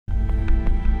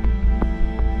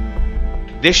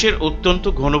দেশের অত্যন্ত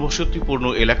ঘনবসতিপূর্ণ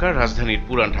এলাকার রাজধানীর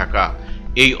পুরান ঢাকা,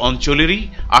 এই অঞ্চলেরই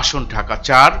আসন ঢাকা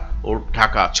 ৪ ও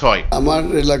ঢাকা ৬। আমার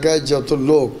এলাকায় যত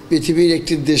লোক, পৃথিবীর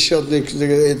একটি দেশে অনেক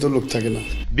জায়গায় এত লোক থাকে না।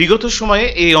 বিগত সময়ে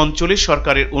এই অঞ্চলে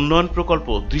সরকারের উন্নয়ন প্রকল্প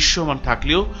দৃশ্যমান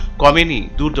থাকলেও কমেনি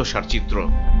দুর্দশার চিত্র।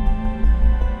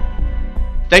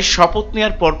 তাই শপথ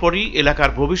নেয়ার পরপরই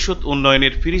এলাকার ভবিষ্যৎ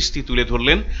উন্নয়নের ফিরিস্তি তুলে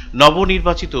ধরলেন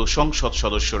নবনির্বাচিত সংসদ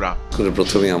সদস্যরা।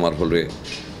 প্রথমে আমার হলে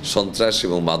সন্ত্রাস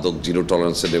এবং মাদক জিরো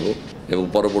টলারেন্সে দেব এবং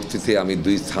পরবর্তীতে আমি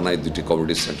 2 থানায় 2টি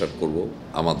কমিউনিটি সেন্টার করব।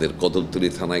 আমাদের কদমতলী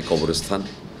থানায় কবরস্থান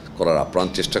করার আপ্রাণ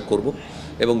চেষ্টা করব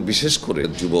এবং বিশেষ করে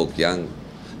যুবক ইয়াং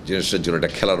জেনারেশনের জন্য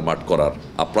একটা খেলার মাঠ করার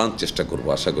আপ্রাণ চেষ্টা করব।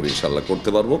 আশা করি ইনশাল্লাহ করতে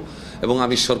পারবো এবং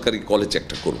আমি সরকারি কলেজ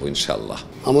একটা করব ইনশাল্লাহ।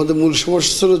 আমাদের মূল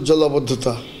সমস্যা ছিল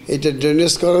জলাবদ্ধতা। এটা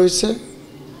ড্রেনেজ করা হয়েছে,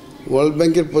 ওয়ার্ল্ড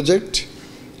ব্যাংকের প্রজেক্ট,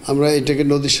 আমরা এটাকে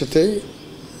নদীর সাথে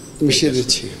মিশিয়ে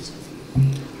দিচ্ছি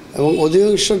এবং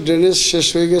অধিকাংশ ড্রেনেজ শেষ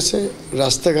হয়ে গেছে,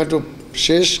 রাস্তাঘাটও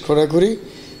শেষ খোঁড়াখুড়ি।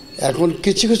 এখন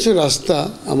কিছু কিছু রাস্তা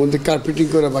আমাদের কার্পেটিং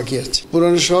করা বাকি আছে।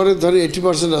 পুরানো শহরে ধরে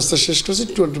 80% রাস্তা শেষ করছে,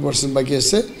 20% বাকি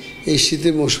আছে, এই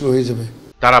শীতের মৌসুমে হয়ে যাবে।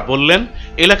 তারা বললেন,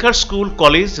 এলাকার স্কুল,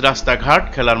 কলেজ, রাস্তাঘাট,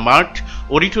 খেলার মাঠ,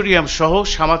 অডিটোরিয়াম সহ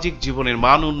সামাজিক জীবনের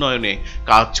মান উন্নয়নে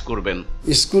কাজ করবেন।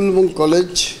 স্কুল এবং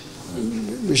কলেজ,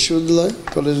 বিশ্ববিদ্যালয়,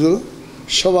 কলেজগুলো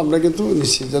সব আমরা কিন্তু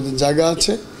নিচ্ছি, যাদের জায়গা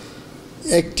আছে।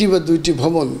 1টি বা 2টি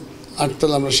ভবন 8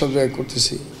 তলা আমরা সব জায়গায়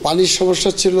করতেছি। পানির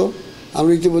সমস্যা ছিল,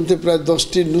 আমরা ইতিমধ্যে প্রায়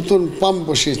 10টি নতুন পাম্প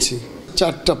বসিয়েছি।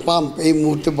 4টা পাম্প এই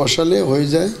মুহূর্তে বসালে হয়ে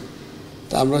যায়,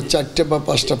 তা আমরা 4টা বা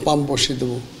 5টা পাম্প বসিয়ে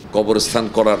দেবো। কবরস্থান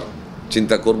করার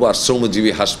চিন্তা করব আর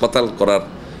শ্রমজীবী হাসপাতাল করার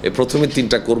প্রথমে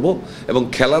 3টা করব এবং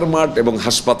খেলার মাঠ এবং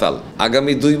হাসপাতাল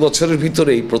আগামী 2 বছরের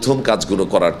ভিতরেই প্রথম কাজগুলো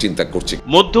করার চিন্তা করছি।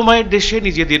 মধ্যমায়ের দেশে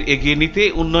নিজেদের এগিয়ে নিতে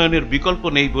উন্নয়নের বিকল্প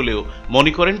নেই বলেও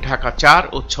মনে করেন ঢাকা 4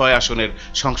 ও 6 আসনের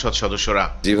সংসদ সদস্যরা।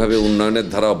 যেভাবে উন্নয়নের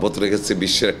ধারা অব্যাহত রেখেছে,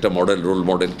 বিশ্বের একটা মডেল, রোল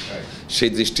মডেল,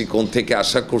 সেই দৃষ্টিকোণ থেকে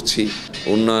আশা করছি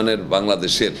উন্নয়নের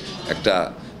বাংলাদেশের একটা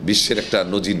বিশ্বের একটা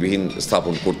নজিরবিহীন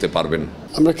স্থাপন করতে পারবেন।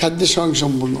 আমরা খাদ্যের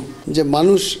স্বয়ংসম্পূর্ণ, যে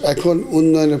মানুষ এখন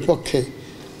উন্নয়নের পক্ষে।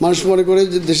 মানুষ মনে করে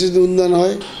যে দেশে যদি উন্নয়ন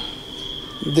হয়,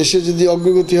 দেশে যদি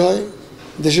অগ্রগতি হয়,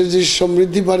 দেশের যদি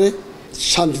সমৃদ্ধি বাড়ে,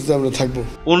 শান্তিতে আমরা থাকবো।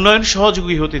 উন্নয়ন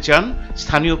সহযোগী হতে চান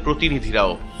স্থানীয়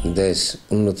প্রতিনিধিরাও। দেশ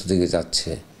উন্নত দিকে যাচ্ছে,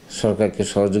 সরকারকে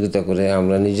সহযোগিতা করে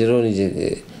আমরা নিজেকে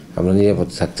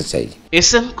নিরাপদে থাকতে চাই।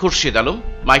 SM Khurshid Alam,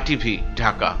 MYTV,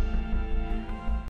 Dhaka.